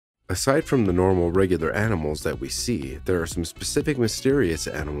Aside from the normal regular animals that we see, there are some specific mysterious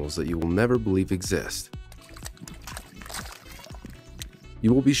animals that you will never believe exist.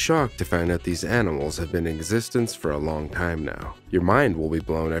 You will be shocked to find out these animals have been in existence for a long time now. Your mind will be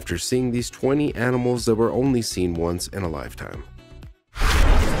blown after seeing these 20 animals that were only seen once in a lifetime.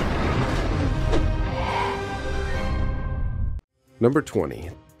 Number 20.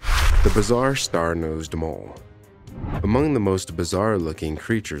 The bizarre star-nosed mole. Among the most bizarre-looking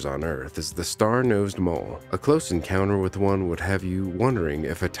creatures on Earth is the star-nosed mole. A close encounter with one would have you wondering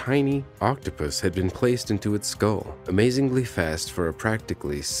if a tiny octopus had been placed into its skull. Amazingly fast for a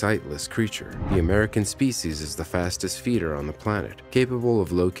practically sightless creature, the American species is the fastest feeder on the planet, capable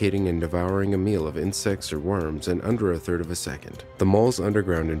of locating and devouring a meal of insects or worms in under a third of a second. The mole's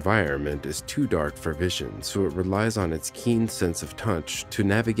underground environment is too dark for vision, so it relies on its keen sense of touch to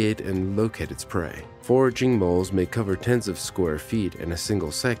navigate and locate its prey. Foraging moles may cover tens of square feet in a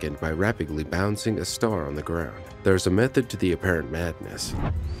single second by rapidly bouncing a star on the ground. There's a method to the apparent madness.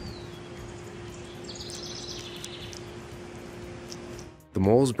 The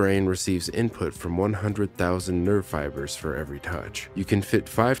mole's brain receives input from 100,000 nerve fibers for every touch. You can fit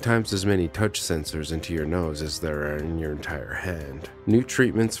 5 times as many touch sensors into your nose as there are in your entire hand. New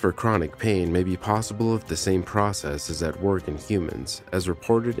treatments for chronic pain may be possible if the same process is at work in humans, as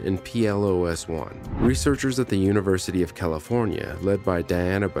reported in PLOS1. Researchers at the University of California, led by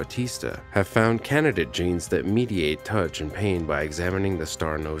Diana Bautista, have found candidate genes that mediate touch and pain by examining the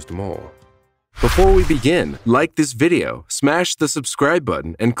star-nosed mole. Before we begin, like this video, smash the subscribe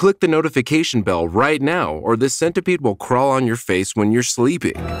button, and click the notification bell right now, or this centipede will crawl on your face when you're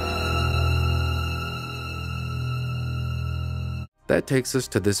sleeping. That takes us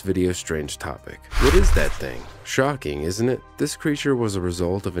to this video's strange topic. What is that thing? Shocking, isn't it? This creature was a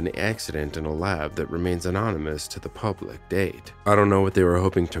result of an accident in a lab that remains anonymous to the public date. I don't know what they were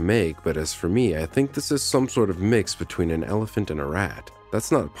hoping to make, but as for me, I think this is some sort of mix between an elephant and a rat.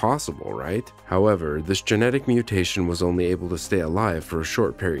 That's not possible, right? However, this genetic mutation was only able to stay alive for a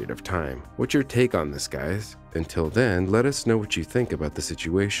short period of time. What's your take on this, guys? Until then, let us know what you think about the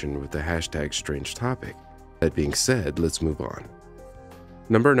situation with the hashtag strange topic. That being said, let's move on.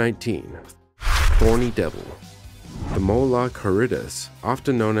 Number 19. Thorny Devil. The Moloch horridus,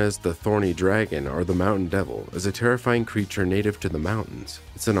 often known as the thorny dragon or the mountain devil, is a terrifying creature native to the mountains.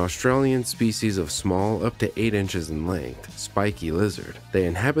 It's an Australian species of small, up to 8 inches in length, spiky lizard. They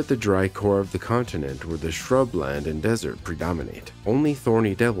inhabit the dry core of the continent where the shrubland and desert predominate. Only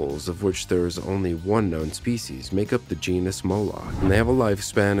thorny devils, of which there is only one known species, make up the genus Moloch, and they have a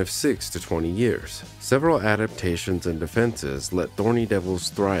lifespan of 6 to 20 years. Several adaptations and defenses let thorny devils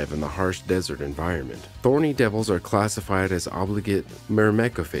thrive in the harsh desert environment. Thorny devils are classified as obligate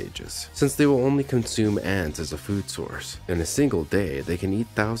myrmecophages, since they will only consume ants as a food source. In a single day, they can eat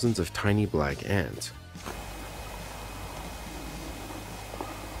thousands of tiny black ants.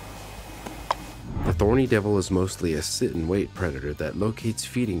 The thorny devil is mostly a sit-and-wait predator that locates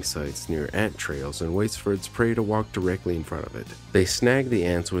feeding sites near ant trails and waits for its prey to walk directly in front of it. They snag the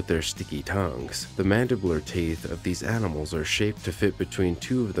ants with their sticky tongues. The mandibular teeth of these animals are shaped to fit between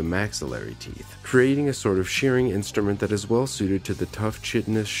 2 of the maxillary teeth, creating a sort of shearing instrument that is well suited to the tough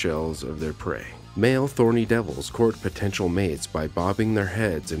chitinous shells of their prey. Male thorny devils court potential mates by bobbing their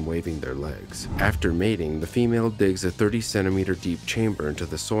heads and waving their legs. After mating, the female digs a 30-centimeter deep chamber into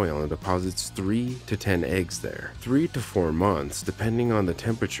the soil and deposits 3 to 10 eggs there. 3 to 4 months, depending on the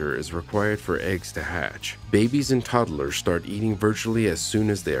temperature, is required for eggs to hatch. Babies and toddlers start eating virtually as soon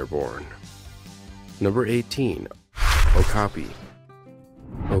as they are born. Number 18. Okapi.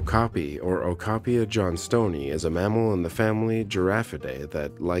 Okapi, or Okapia johnstoni, is a mammal in the family Giraffidae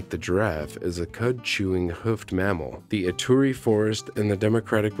that, like the giraffe, is a cud-chewing hoofed mammal. The Ituri Forest in the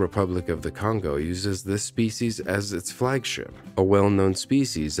Democratic Republic of the Congo uses this species as its flagship, a well-known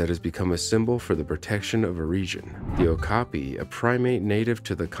species that has become a symbol for the protection of a region. The okapi, a primate native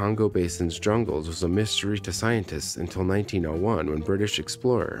to the Congo Basin's jungles, was a mystery to scientists until 1901 when British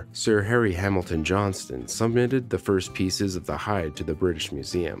explorer Sir Harry Hamilton Johnston submitted the first pieces of the hide to the British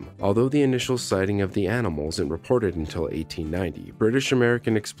Museum. Although the initial sighting of the animal isn't reported until 1890,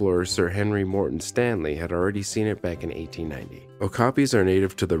 British-American explorer Sir Henry Morton Stanley had already seen it back in 1890. Okapis are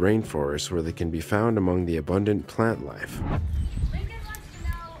native to the rainforest where they can be found among the abundant plant life. Lincoln wants to know,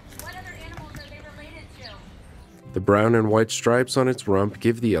 what other animals are they related to? The brown and white stripes on its rump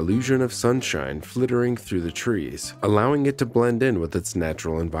give the illusion of sunshine flittering through the trees, allowing it to blend in with its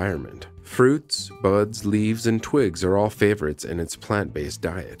natural environment. Fruits, buds, leaves, and twigs are all favorites in its plant-based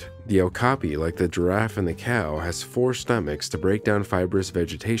diet. The okapi, like the giraffe and the cow, has 4 stomachs to break down fibrous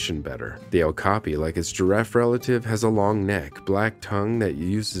vegetation better. The okapi, like its giraffe relative, has a long neck, black tongue that it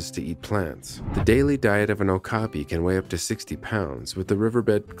uses to eat plants. The daily diet of an okapi can weigh up to 60 pounds, with the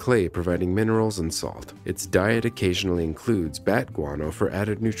riverbed clay providing minerals and salt. Its diet occasionally includes bat guano for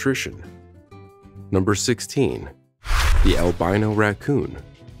added nutrition. Number 16. The albino raccoon.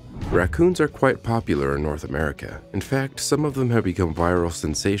 Raccoons are quite popular in North America. In fact, some of them have become viral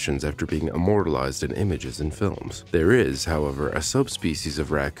sensations after being immortalized in images and films. There is, however, a subspecies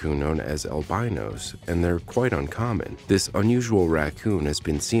of raccoon known as albinos, and they're quite uncommon. This unusual raccoon has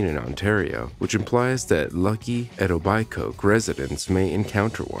been seen in Ontario, which implies that lucky Etobicoke residents may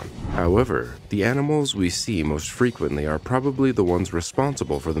encounter one. However, the animals we see most frequently are probably the ones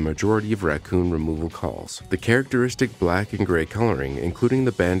responsible for the majority of raccoon removal calls. The characteristic black and gray coloring, including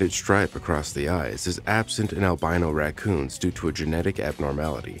the banded stripe across the eyes, is absent in albino raccoons due to a genetic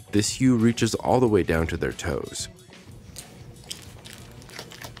abnormality. This hue reaches all the way down to their toes.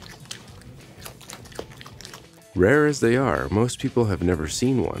 Rare as they are, most people have never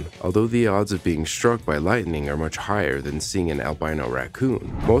seen one, although the odds of being struck by lightning are much higher than seeing an albino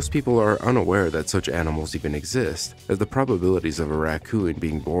raccoon. Most people are unaware that such animals even exist, as the probabilities of a raccoon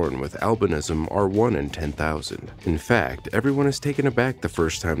being born with albinism are 1 in 10,000. In fact, everyone is taken aback the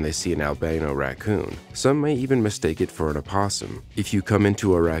first time they see an albino raccoon. Some may even mistake it for an opossum. If you come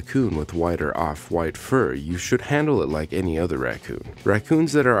into a raccoon with white or off-white fur, you should handle it like any other raccoon.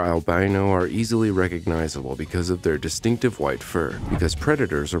 Raccoons that are albino are easily recognizable because of their distinctive white fur. Because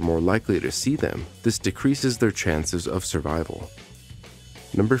predators are more likely to see them, this decreases their chances of survival.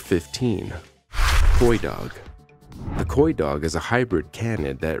 Number 15. Coy dog. The coy dog is a hybrid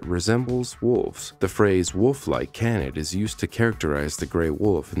canid that resembles wolves. The phrase wolf-like canid is used to characterize the gray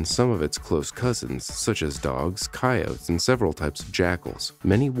wolf and some of its close cousins, such as dogs, coyotes, and several types of jackals.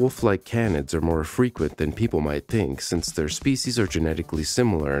 Many wolf-like canids are more frequent than people might think, since their species are genetically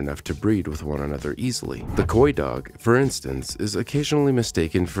similar enough to breed with one another easily. The coy dog, for instance, is occasionally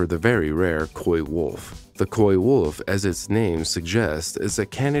mistaken for the very rare coy wolf. The coy wolf, as its name suggests, is a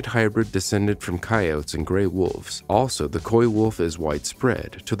canid hybrid descended from coyotes and gray wolves. Also, the coy wolf is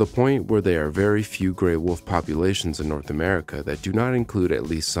widespread, to the point where there are very few gray wolf populations in North America that do not include at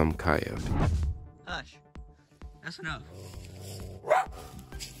least some coyote. Hush. That's enough.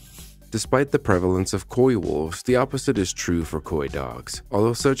 Despite the prevalence of coy wolves, the opposite is true for coy dogs.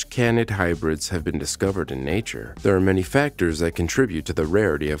 Although such canid hybrids have been discovered in nature, there are many factors that contribute to the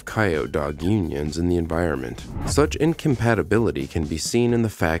rarity of coyote-dog unions in the environment. Such incompatibility can be seen in the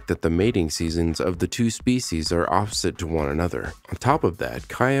fact that the mating seasons of the two species are opposite to one another. On top of that,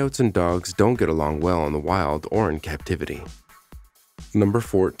 coyotes and dogs don't get along well in the wild or in captivity. Number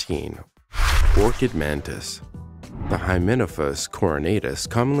 14. Orchid mantis. The Hymenophus coronatus,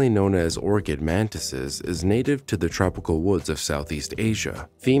 commonly known as orchid mantises, is native to the tropical woods of Southeast Asia.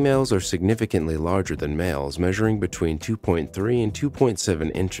 Females are significantly larger than males, measuring between 2.3 and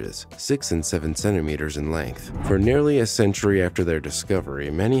 2.7 inches, 6 and 7 centimeters in length. For nearly a century after their discovery,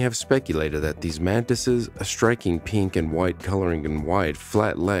 many have speculated that these mantises, a striking pink and white coloring and wide,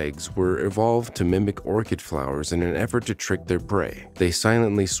 flat legs, were evolved to mimic orchid flowers in an effort to trick their prey. They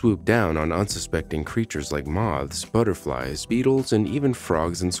silently swoop down on unsuspecting creatures like moths, butterflies, beetles, and even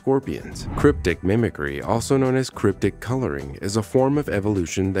frogs and scorpions. Cryptic mimicry, also known as cryptic coloring, is a form of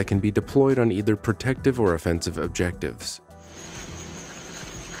evolution that can be deployed on either protective or offensive objectives.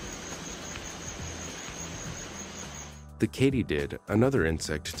 The katydid, another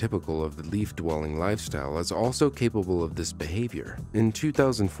insect typical of the leaf-dwelling lifestyle, is also capable of this behavior. In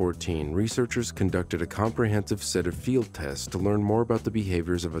 2014, researchers conducted a comprehensive set of field tests to learn more about the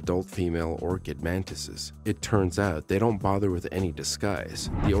behaviors of adult female orchid mantises. It turns out they don't bother with any disguise.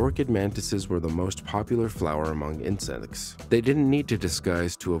 The orchid mantises were the most popular flower among insects. They didn't need to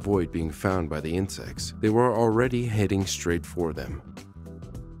disguise to avoid being found by the insects. They were already heading straight for them.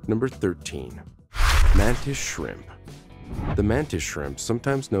 Number 13. Mantis shrimp. The mantis shrimp,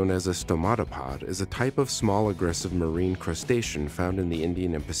 sometimes known as a stomatopod, is a type of small aggressive marine crustacean found in the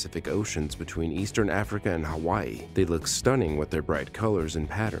Indian and Pacific Oceans between eastern Africa and Hawaii. They look stunning with their bright colors and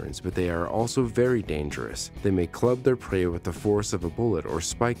patterns, but they are also very dangerous. They may club their prey with the force of a bullet or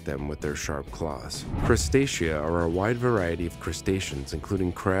spike them with their sharp claws. Crustacea are a wide variety of crustaceans,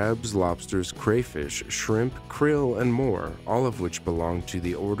 including crabs, lobsters, crayfish, shrimp, krill, and more, all of which belong to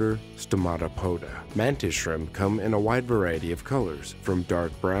the order Stomatopoda. Mantis shrimp come in a wide variety variety of colors, from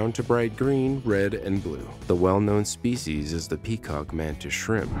dark brown to bright green, red, and blue. The well-known species is the peacock mantis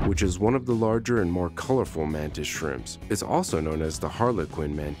shrimp, which is one of the larger and more colorful mantis shrimps. It's also known as the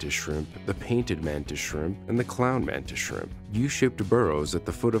harlequin mantis shrimp, the painted mantis shrimp, and the clown mantis shrimp. U-shaped burrows at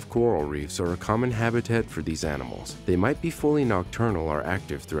the foot of coral reefs are a common habitat for these animals. They might be fully nocturnal or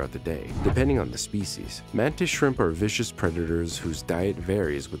active throughout the day, depending on the species. Mantis shrimp are vicious predators whose diet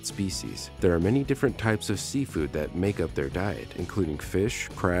varies with species. There are many different types of seafood that make up their diet, including fish,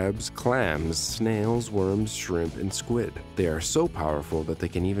 crabs, clams, snails, worms, shrimp, and squid. They are so powerful that they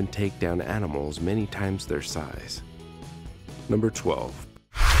can even take down animals many times their size. Number 12.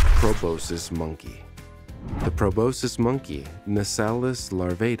 Proboscis monkey. The proboscis monkey, Nassalis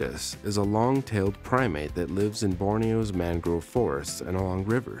larvatus, is a long-tailed primate that lives in Borneo's mangrove forests and along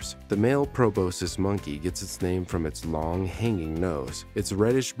rivers. The male proboscis monkey gets its name from its long, hanging nose. It's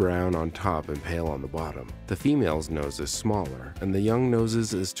reddish-brown on top and pale on the bottom. The female's nose is smaller, and the young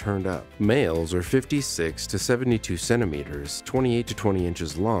noses is turned up. Males are 56 to 72 centimeters, 28 to 20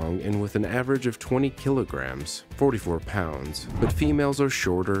 inches long, and with an average of 20 kilograms, 44 pounds, but females are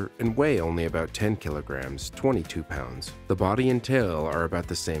shorter and weigh only about 10 kilograms, 22 pounds. The body and tail are about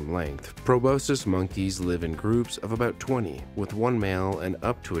the same length. Proboscis monkeys live in groups of about 20, with one male and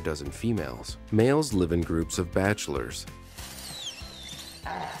up to a dozen females. Males live in groups of bachelors.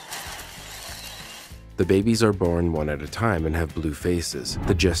 The babies are born one at a time and have blue faces.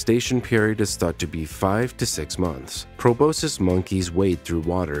 The gestation period is thought to be 5 to 6 months. Proboscis monkeys wade through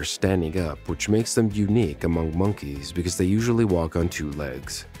water standing up, which makes them unique among monkeys because they usually walk on 2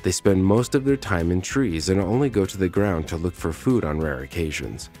 legs. They spend most of their time in trees and only go to the ground to look for food on rare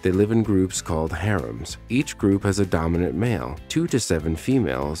occasions. They live in groups called harems. Each group has a dominant male, 2 to 7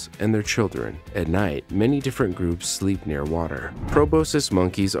 females, and their children. At night, many different groups sleep near water. Proboscis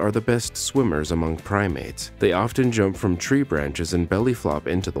monkeys are the best swimmers among primates. They often jump from tree branches and belly flop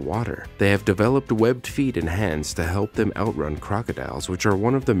into the water. They have developed webbed feet and hands to help them outrun crocodiles, which are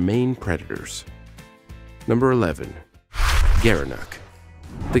one of the main predators. Number 11. Gerenuk.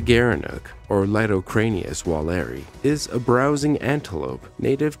 The gerenuk, or Litocranius walleri, is a browsing antelope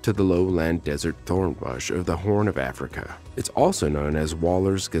native to the lowland desert thornbush of the Horn of Africa. It's also known as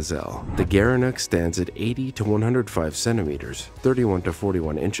Waller's gazelle. The gerenuk stands at 80 to 105 centimeters, 31 to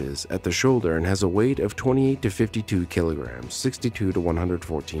 41 inches at the shoulder and has a weight of 28 to 52 kilograms, 62 to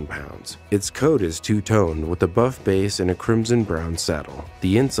 114 pounds. Its coat is two-toned with a buff base and a crimson-brown saddle.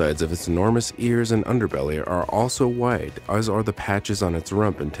 The insides of its enormous ears and underbelly are also white, as are the patches on its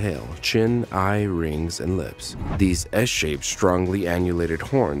rump and tail, chin, eye, rings, and lips. These S-shaped, strongly annulated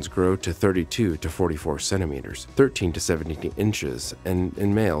horns grow to 32 to 44 centimeters, 13 to 17 inches, and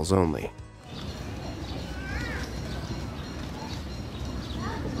in males only.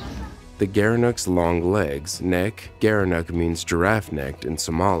 The gerenuk's long legs, neck, gerenuk means giraffe-necked in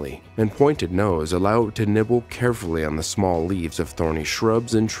Somali, and pointed nose allow it to nibble carefully on the small leaves of thorny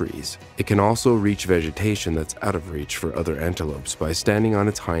shrubs and trees. It can also reach vegetation that's out of reach for other antelopes by standing on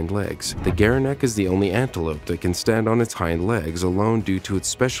its hind legs. The gerenuk is the only antelope that can stand on its hind legs alone due to its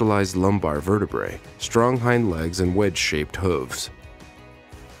specialized lumbar vertebrae, strong hind legs, and wedge-shaped hooves.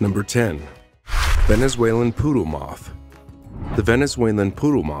 Number 10. Venezuelan poodle moth. The Venezuelan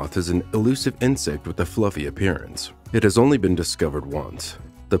poodle moth is an elusive insect with a fluffy appearance. It has only been discovered once.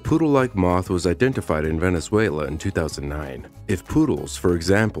 The poodle-like moth was identified in Venezuela in 2009. If poodles, for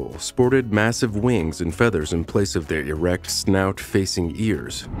example, sported massive wings and feathers in place of their erect snout-facing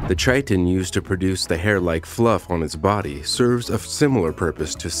ears, the chitin used to produce the hair-like fluff on its body serves a similar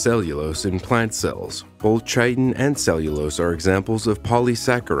purpose to cellulose in plant cells. Both chitin and cellulose are examples of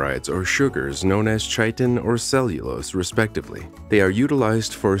polysaccharides or sugars known as chitin or cellulose, respectively. They are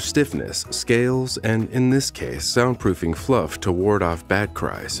utilized for stiffness, scales, and, in this case, soundproofing fluff to ward off bad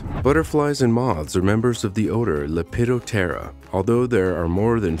cries. Butterflies and moths are members of the order Lepidoptera. Although there are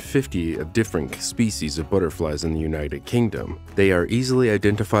more than 50 different species of butterflies in the United Kingdom, they are easily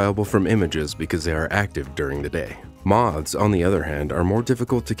identifiable from images because they are active during the day. Moths, on the other hand, are more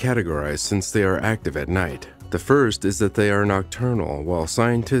difficult to categorize since they are active at night. The first is that they are nocturnal, while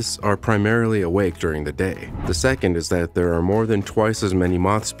scientists are primarily awake during the day. The second is that there are more than twice as many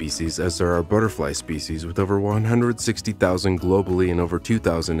moth species as there are butterfly species, with over 160,000 globally and over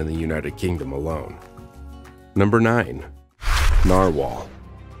 2,000 in the United Kingdom alone. Number 9. Narwhal.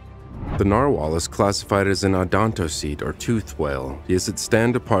 The narwhal is classified as an odontocete or toothed whale, yet it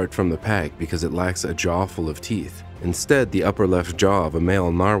stands apart from the pack because it lacks a jaw full of teeth. Instead, the upper left jaw of a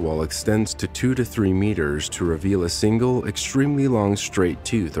male narwhal extends to 2 to 3 meters to reveal a single, extremely long straight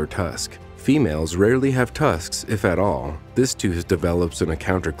tooth or tusk. Females rarely have tusks, if at all. This tooth develops in a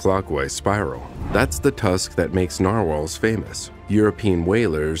counterclockwise spiral. That's the tusk that makes narwhals famous. European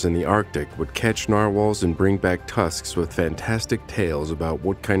whalers in the Arctic would catch narwhals and bring back tusks with fantastic tales about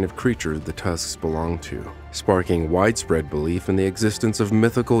what kind of creature the tusks belong to, sparking widespread belief in the existence of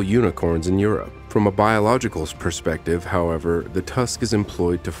mythical unicorns in Europe. From a biological perspective, however, the tusk is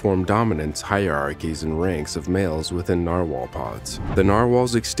employed to form dominance hierarchies and ranks of males within narwhal pods. The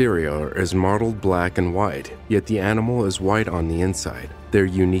narwhal's exterior is mottled black and white, yet the animal is white on the inside. Their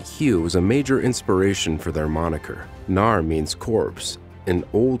unique hue is a major inspiration for their moniker. Nar means corpse in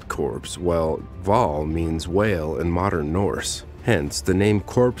Old Corpse, while val means whale in Modern Norse. Hence, the name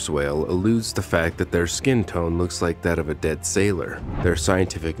corpse whale alludes to the fact that their skin tone looks like that of a dead sailor. Their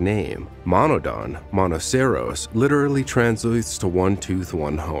scientific name, Monodon, Monoceros, literally translates to one tooth,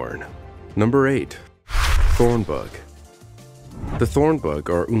 one horn. Number 8. Thornbug. The thornbug,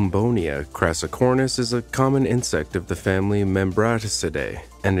 or Umbonia crassicornis, is a common insect of the family Membratidae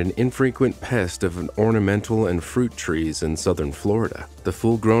and an infrequent pest of ornamental and fruit trees in southern Florida. The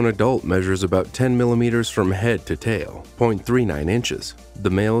full-grown adult measures about 10 millimeters from head to tail, 0.39 inches.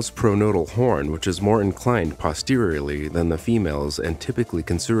 The male's pronotal horn, which is more inclined posteriorly than the female's and typically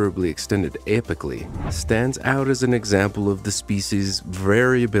considerably extended apically, stands out as an example of the species'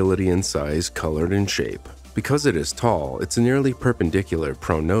 variability in size, color, and shape. Because it is tall, its nearly perpendicular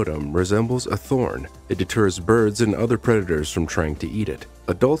pronotum resembles a thorn. It deters birds and other predators from trying to eat it.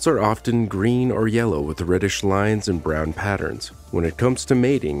 Adults are often green or yellow with reddish lines and brown patterns. When it comes to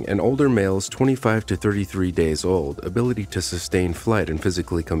mating, an older male's 25 to 33 days old ability to sustain flight and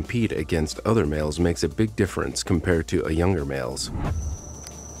physically compete against other males makes a big difference compared to a younger male's.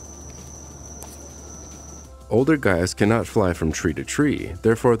 Older guys cannot fly from tree to tree,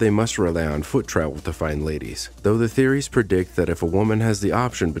 therefore they must rely on foot travel to find ladies. Though the theories predict that if a woman has the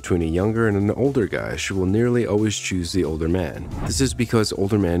option between a younger and an older guy, she will nearly always choose the older man. This is because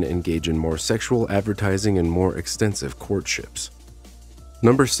older men engage in more sexual advertising and more extensive courtships.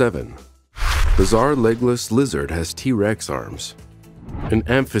 Number 7. Bizarre legless lizard has T-Rex arms. An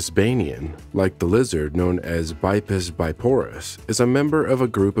amphisbaenian, like the lizard known as Bipes biporus, is a member of a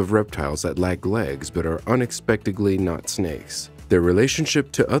group of reptiles that lack legs but are unexpectedly not snakes. Their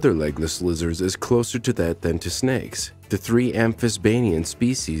relationship to other legless lizards is closer to that than to snakes. The 3 amphisbaenian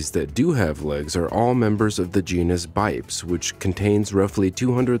species that do have legs are all members of the genus Bipes, which contains roughly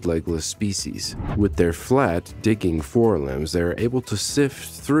 200 legless species. With their flat, digging forelimbs, they are able to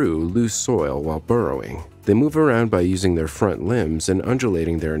sift through loose soil while burrowing. They move around by using their front limbs and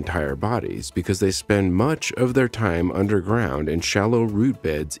undulating their entire bodies because they spend much of their time underground in shallow root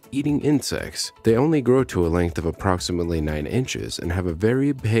beds eating insects. They only grow to a length of approximately 9 inches and have a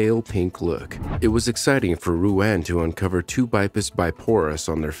very pale pink look. It was exciting for Ruan to uncover 2 Bipes biporus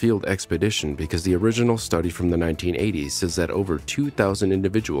on their field expedition because the original study from the 1980s says that over 2,000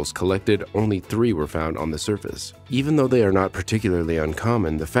 individuals collected, only 3 were found on the surface. Even though they are not particularly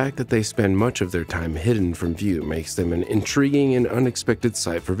uncommon, the fact that they spend much of their time hidden from view makes them an intriguing and unexpected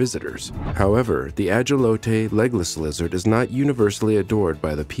sight for visitors. However, the Agelote legless lizard is not universally adored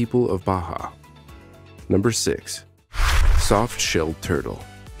by the people of Baja. Number 6. Soft-shelled turtle.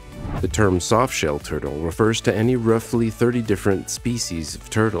 The term soft-shelled turtle refers to any roughly 30 different species of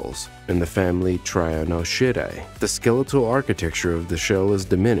turtles in the family Trianochidae. The skeletal architecture of the shell is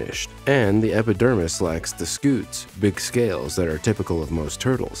diminished, and the epidermis lacks the scutes, big scales that are typical of most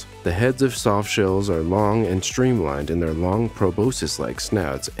turtles. The heads of soft shells are long and streamlined, and their long proboscis-like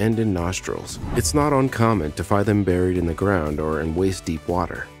snouts end in nostrils. It's not uncommon to find them buried in the ground or in waist-deep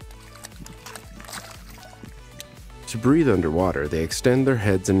water. To breathe underwater, they extend their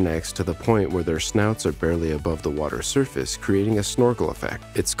heads and necks to the point where their snouts are barely above the water's surface, creating a snorkel effect.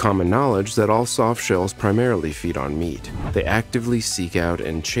 It's common knowledge that all soft shells primarily feed on meat. They actively seek out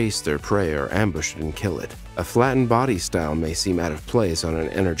and chase their prey or ambush it and kill it. A flattened body style may seem out of place on an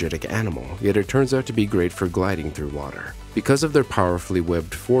energetic animal, yet it turns out to be great for gliding through water. Because of their powerfully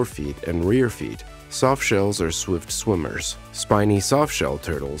webbed forefeet and rear feet, soft shells are swift swimmers. Spiny soft-shell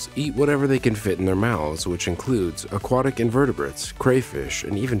turtles eat whatever they can fit in their mouths, which includes aquatic invertebrates, crayfish,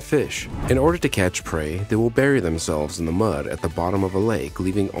 and even fish. In order to catch prey, they will bury themselves in the mud at the bottom of a lake,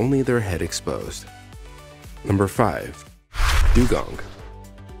 leaving only their head exposed. Number 5. Dugong.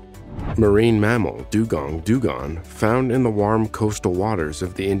 Marine mammal dugong, found in the warm coastal waters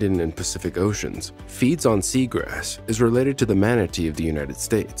of the Indian and Pacific Oceans, feeds on seagrass, is related to the manatee of the United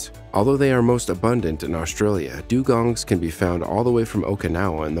States. Although they are most abundant in Australia, dugongs can be found all the way from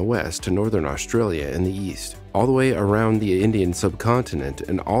Okinawa in the west to northern Australia in the east, all the way around the Indian subcontinent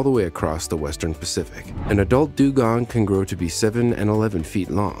and all the way across the western Pacific. An adult dugong can grow to be 7 and 11 feet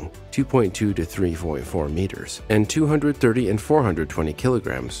long, 2.2 to 3.4 meters, and 230 and 420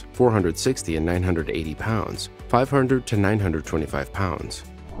 kilograms, 460 and 980 pounds, 500 to 925 pounds.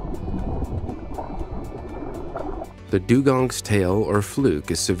 The dugong's tail or fluke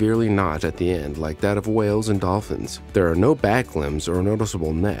is severely knot at the end like that of whales and dolphins. There are no back limbs or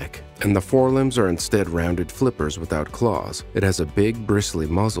noticeable neck, and the forelimbs are instead rounded flippers without claws. It has a big, bristly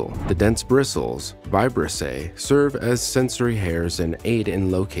muzzle. The dense bristles, vibrissae, serve as sensory hairs and aid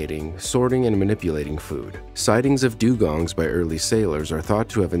in locating, sorting, and manipulating food. Sightings of dugongs by early sailors are thought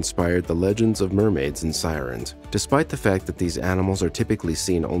to have inspired the legends of mermaids and sirens, despite the fact that these animals are typically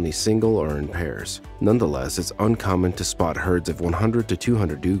seen only single or in pairs. Nonetheless, it's uncommon to spot herds of 100 to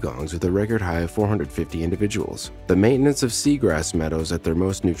 200 dugongs with a record high of 450 individuals. The maintenance of seagrass meadows at their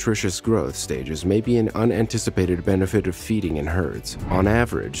most nutritious growth stages may be an unanticipated benefit of feeding in herds. On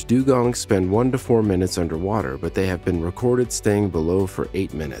average, dugongs spend 1 to 4 minutes underwater, but they have been recorded staying below for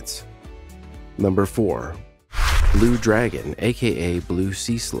 8 minutes. Number 4. Blue dragon, aka blue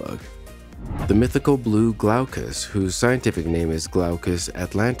sea slug. The mythical blue glaucus, whose scientific name is Glaucus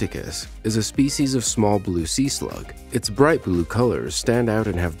atlanticus, is a species of small blue sea slug. Its bright blue colors stand out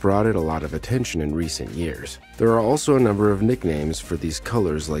and have brought it a lot of attention in recent years. There are also a number of nicknames for these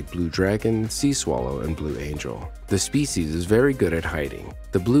colors like blue dragon, sea swallow, and blue angel. The species is very good at hiding.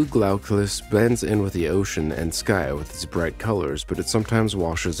 The blue glaucus blends in with the ocean and sky with its bright colors, but it sometimes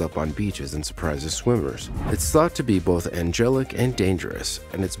washes up on beaches and surprises swimmers. It's thought to be both angelic and dangerous,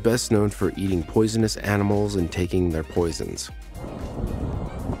 and it's best known for eating poisonous animals and taking their poisons.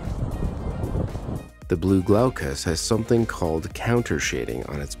 The blue glaucus has something called counter shading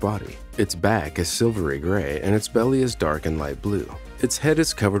on its body. Its back is silvery gray and its belly is dark and light blue. Its head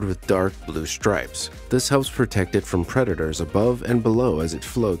is covered with dark blue stripes. This helps protect it from predators above and below as it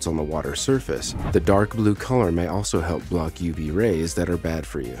floats on the water surface. The dark blue color may also help block UV rays that are bad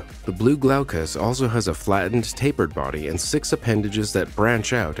for you. The blue glaucus also has a flattened, tapered body and 6 appendages that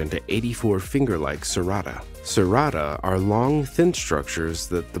branch out into 84 finger-like serrata. Serrata are long, thin structures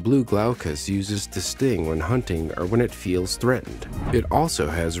that the blue glaucus uses to sting when hunting or when it feels threatened. It also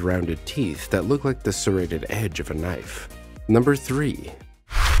has rounded teeth that look like the serrated edge of a knife. Number 3.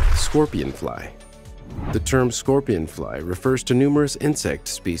 Scorpionfly. The term scorpionfly refers to numerous insect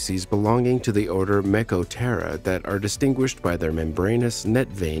species belonging to the order Mechoptera that are distinguished by their membranous,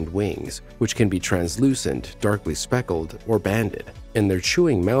 net-veined wings, which can be translucent, darkly speckled, or banded, and their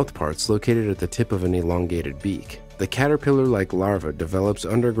chewing mouthparts located at the tip of an elongated beak. The caterpillar-like larva develops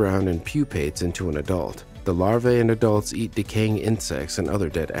underground and pupates into an adult. The larvae and adults eat decaying insects and other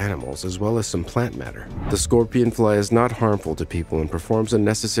dead animals, as well as some plant matter. The scorpionfly is not harmful to people and performs a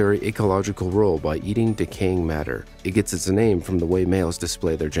necessary ecological role by eating decaying matter. It gets its name from the way males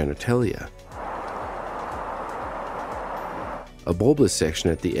display their genitalia. A bulbous section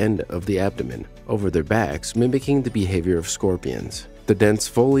at the end of the abdomen, over their backs, mimicking the behavior of scorpions. The dense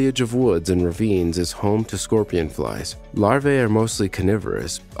foliage of woods and ravines is home to scorpionflies. Larvae are mostly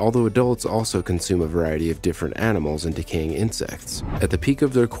carnivorous, although adults also consume a variety of different animals and decaying insects. At the peak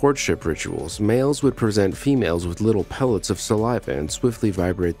of their courtship rituals, males would present females with little pellets of saliva and swiftly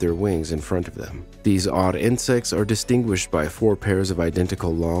vibrate their wings in front of them. These odd insects are distinguished by 4 pairs of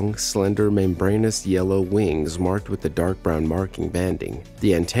identical long, slender, membranous yellow wings marked with the dark brown marking banding.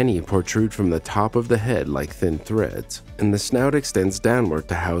 The antennae protrude from the top of the head like thin threads, and the snout extends downward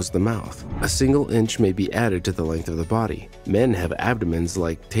to house the mouth. A single inch may be added to the length of the body. Men have abdomens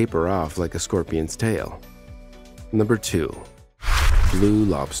like taper off like a scorpion's tail. Number 2. Blue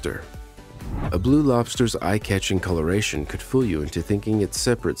lobster. A blue lobster's eye-catching coloration could fool you into thinking it's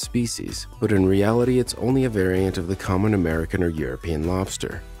separate species, but in reality it's only a variant of the common American or European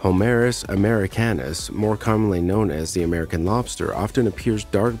lobster. Homerus americanus, more commonly known as the American lobster, often appears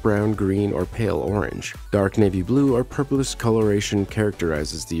dark brown, green, or pale orange. Dark navy blue or purplish coloration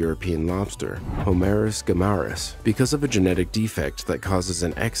characterizes the European lobster, Homerus gammarus. Because of a genetic defect that causes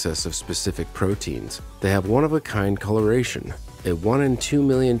an excess of specific proteins, they have one-of-a-kind coloration. A 1 in 2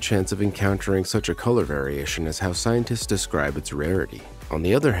 million chance of encountering such a color variation is how scientists describe its rarity. On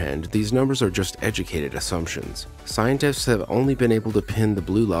the other hand, these numbers are just educated assumptions. Scientists have only been able to pin the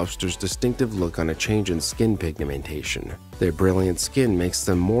blue lobster's distinctive look on a change in skin pigmentation. Their brilliant skin makes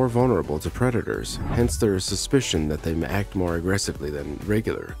them more vulnerable to predators, hence there is suspicion that they may act more aggressively than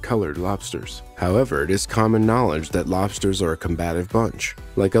regular, colored lobsters. However, it is common knowledge that lobsters are a combative bunch.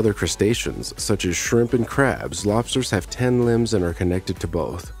 Like other crustaceans, such as shrimp and crabs, lobsters have 10 limbs and are connected to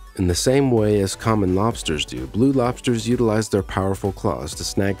both. In the same way as common lobsters do, blue lobsters utilize their powerful claws to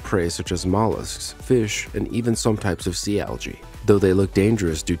snag prey such as mollusks, fish, and even some types of sea algae. Though they look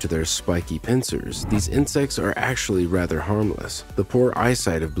dangerous due to their spiky pincers, these insects are actually rather harmless. The poor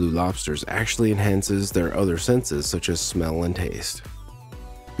eyesight of blue lobsters actually enhances their other senses such as smell and taste.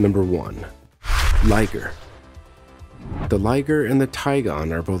 Number 1. Liger. The liger and the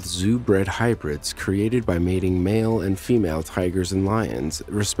tigon are both zoo-bred hybrids created by mating male and female tigers and lions,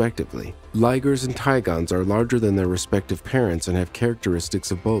 respectively. Ligers and tigons are larger than their respective parents and have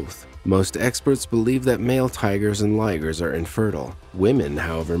characteristics of both. Most experts believe that male tigers and ligers are infertile. Women,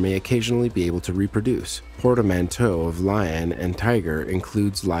 however, may occasionally be able to reproduce. Portmanteau of lion and tiger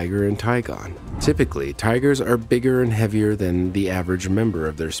includes liger and tigon. Typically, tigers are bigger and heavier than the average member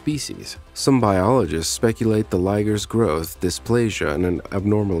of their species. Some biologists speculate the liger's growth, dysplasia, and an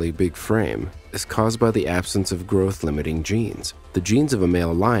abnormally big frame is caused by the absence of growth-limiting genes. The genes of a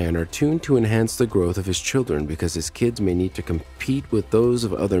male lion are tuned to enhance the growth of his children because his kids may need to compete with those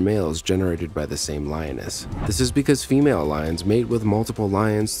of other males generated by the same lioness. This is because female lions mate with multiple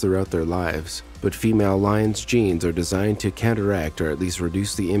lions throughout their lives, but female lions' genes are designed to counteract or at least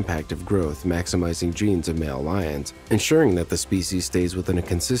reduce the impact of growth, maximizing genes of male lions, ensuring that the species stays within a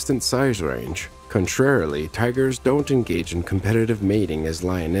consistent size range. Contrarily, tigers don't engage in competitive mating as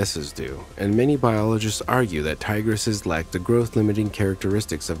lionesses do, and many biologists argue that tigresses lack the growth-limiting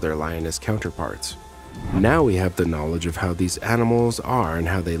characteristics of their lioness counterparts. Now we have the knowledge of how these animals are and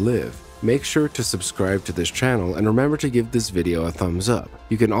how they live. Make sure to subscribe to this channel and remember to give this video a thumbs up.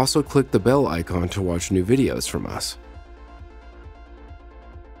 You can also click the bell icon to watch new videos from us.